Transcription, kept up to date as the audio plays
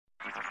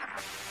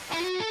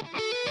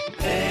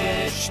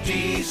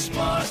HT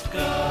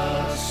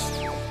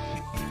Smartcast.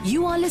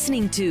 You are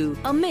listening to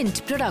a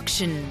Mint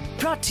production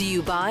brought to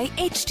you by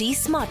HT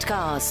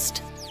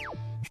Smartcast.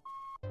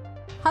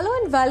 Hello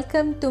and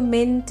welcome to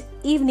Mint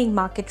Evening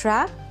Market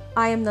Wrap.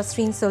 I am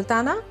Nasreen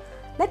Sultana.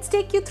 Let's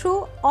take you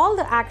through all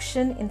the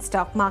action in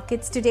stock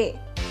markets today.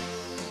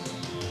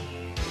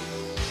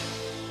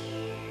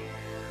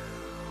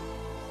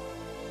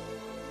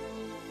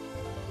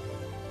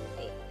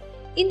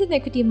 Indian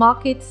equity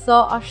markets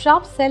saw a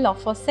sharp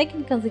sell-off for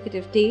second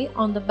consecutive day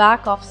on the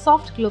back of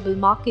soft global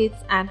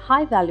markets and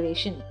high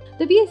valuation.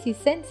 The BSE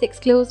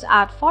Sensex closed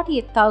at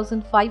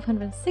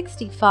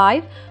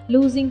 48,565,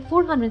 losing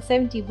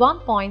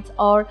 471 points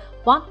or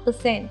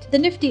 1%. The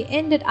Nifty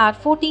ended at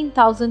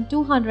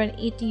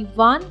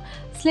 14,281,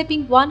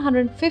 slipping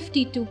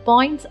 152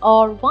 points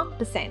or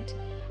 1%.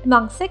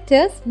 Among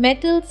sectors,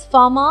 metals,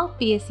 pharma,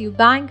 PSU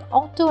Bank,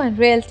 auto and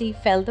realty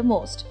fell the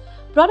most.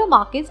 Broader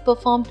markets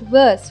performed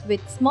worse,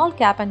 with small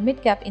cap and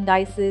mid cap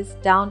indices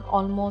down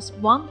almost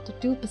 1 to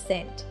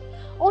 2%.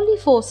 Only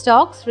 4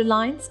 stocks,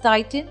 Reliance,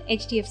 Titan,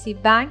 HDFC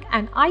Bank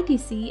and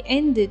ITC,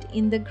 ended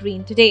in the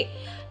green today.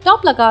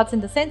 Top laggards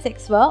in the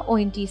Sensex were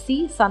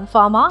ONGC, Sun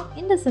Pharma,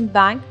 IndusInd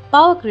Bank,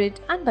 Power Grid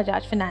and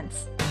Bajaj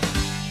Finance.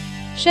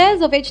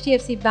 Shares of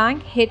HDFC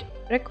Bank hit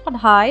record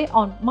high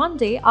on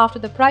Monday after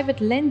the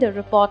private lender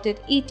reported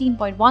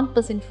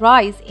 18.1%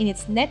 rise in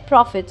its net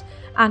profit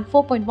and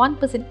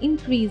 4.1%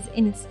 increase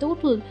in its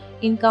total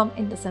income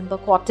in December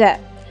quarter.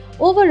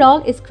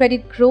 Overall, its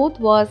credit growth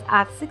was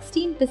at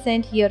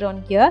 16%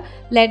 year-on-year,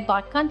 led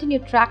by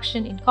continued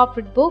traction in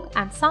corporate book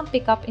and some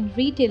pickup in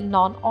retail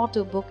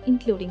non-auto book,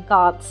 including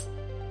cards.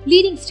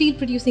 Leading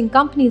steel-producing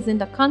companies in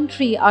the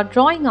country are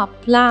drawing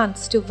up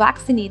plans to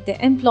vaccinate their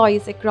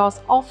employees across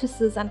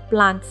offices and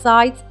plant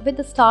sites with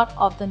the start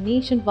of the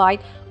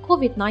nationwide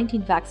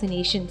COVID-19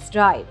 vaccinations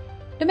drive.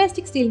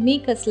 Domestic steel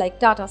makers like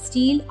Tata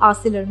Steel,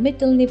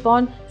 ArcelorMittal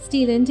Nippon,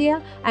 Steel India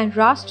and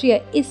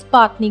Rashtriya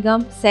Ispat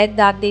Nigam said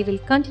that they will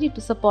continue to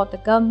support the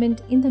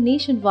government in the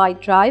nationwide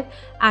drive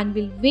and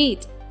will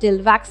wait till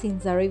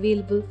vaccines are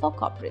available for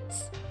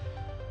corporates.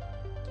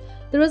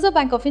 The Reserve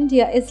Bank of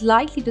India is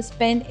likely to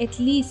spend at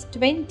least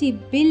 $20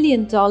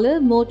 billion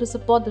more to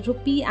support the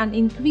rupee and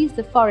increase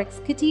the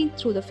forex kitty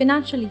through the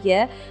financial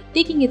year,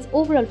 taking its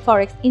overall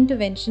forex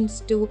interventions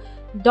to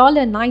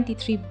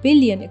 $93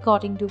 billion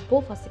according to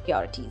BofA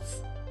Securities.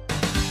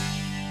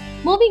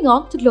 Moving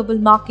on to global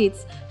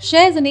markets,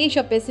 shares in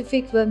Asia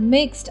Pacific were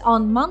mixed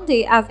on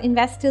Monday as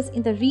investors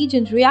in the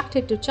region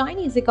reacted to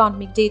Chinese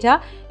economic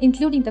data,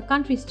 including the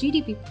country's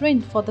GDP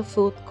print for the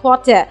fourth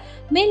quarter.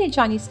 Mainly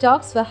Chinese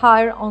stocks were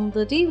higher on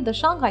the day, with the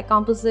Shanghai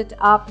Composite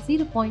up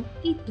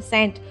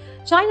 0.8%.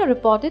 China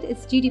reported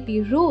its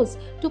GDP rose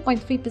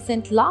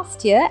 2.3%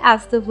 last year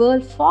as the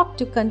world fought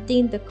to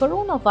contain the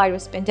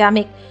coronavirus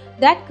pandemic.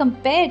 That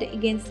compared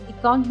against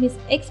economists'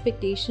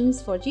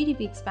 expectations for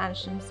GDP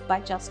expansions by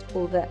just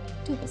over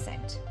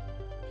 2%.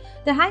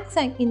 The Hang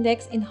Seng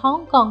Index in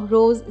Hong Kong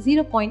rose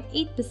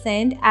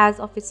 0.8% as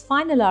of its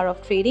final hour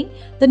of trading.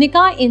 The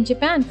Nikkei in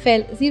Japan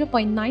fell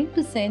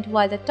 0.9%,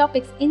 while the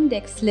Topix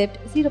Index slipped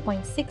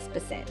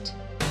 0.6%.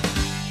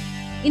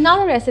 In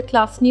other asset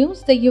class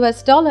news, the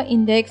US dollar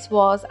index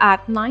was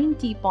at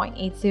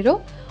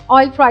 90.80.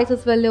 Oil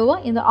prices were lower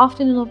in the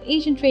afternoon of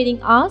Asian trading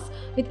hours,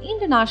 with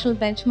international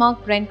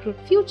benchmark Brent crude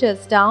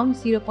futures down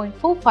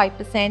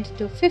 0.45%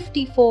 to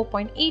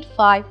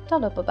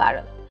 $54.85 per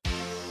barrel.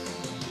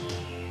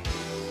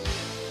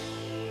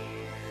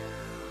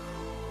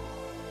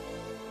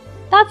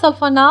 That's all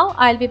for now.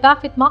 I'll be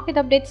back with market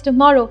updates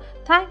tomorrow.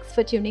 Thanks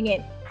for tuning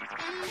in.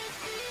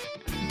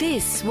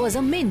 This was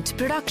a Mint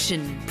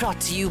production brought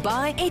to you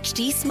by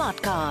HT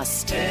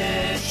Smartcast.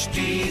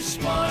 HT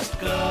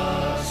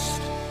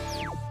Smartcast.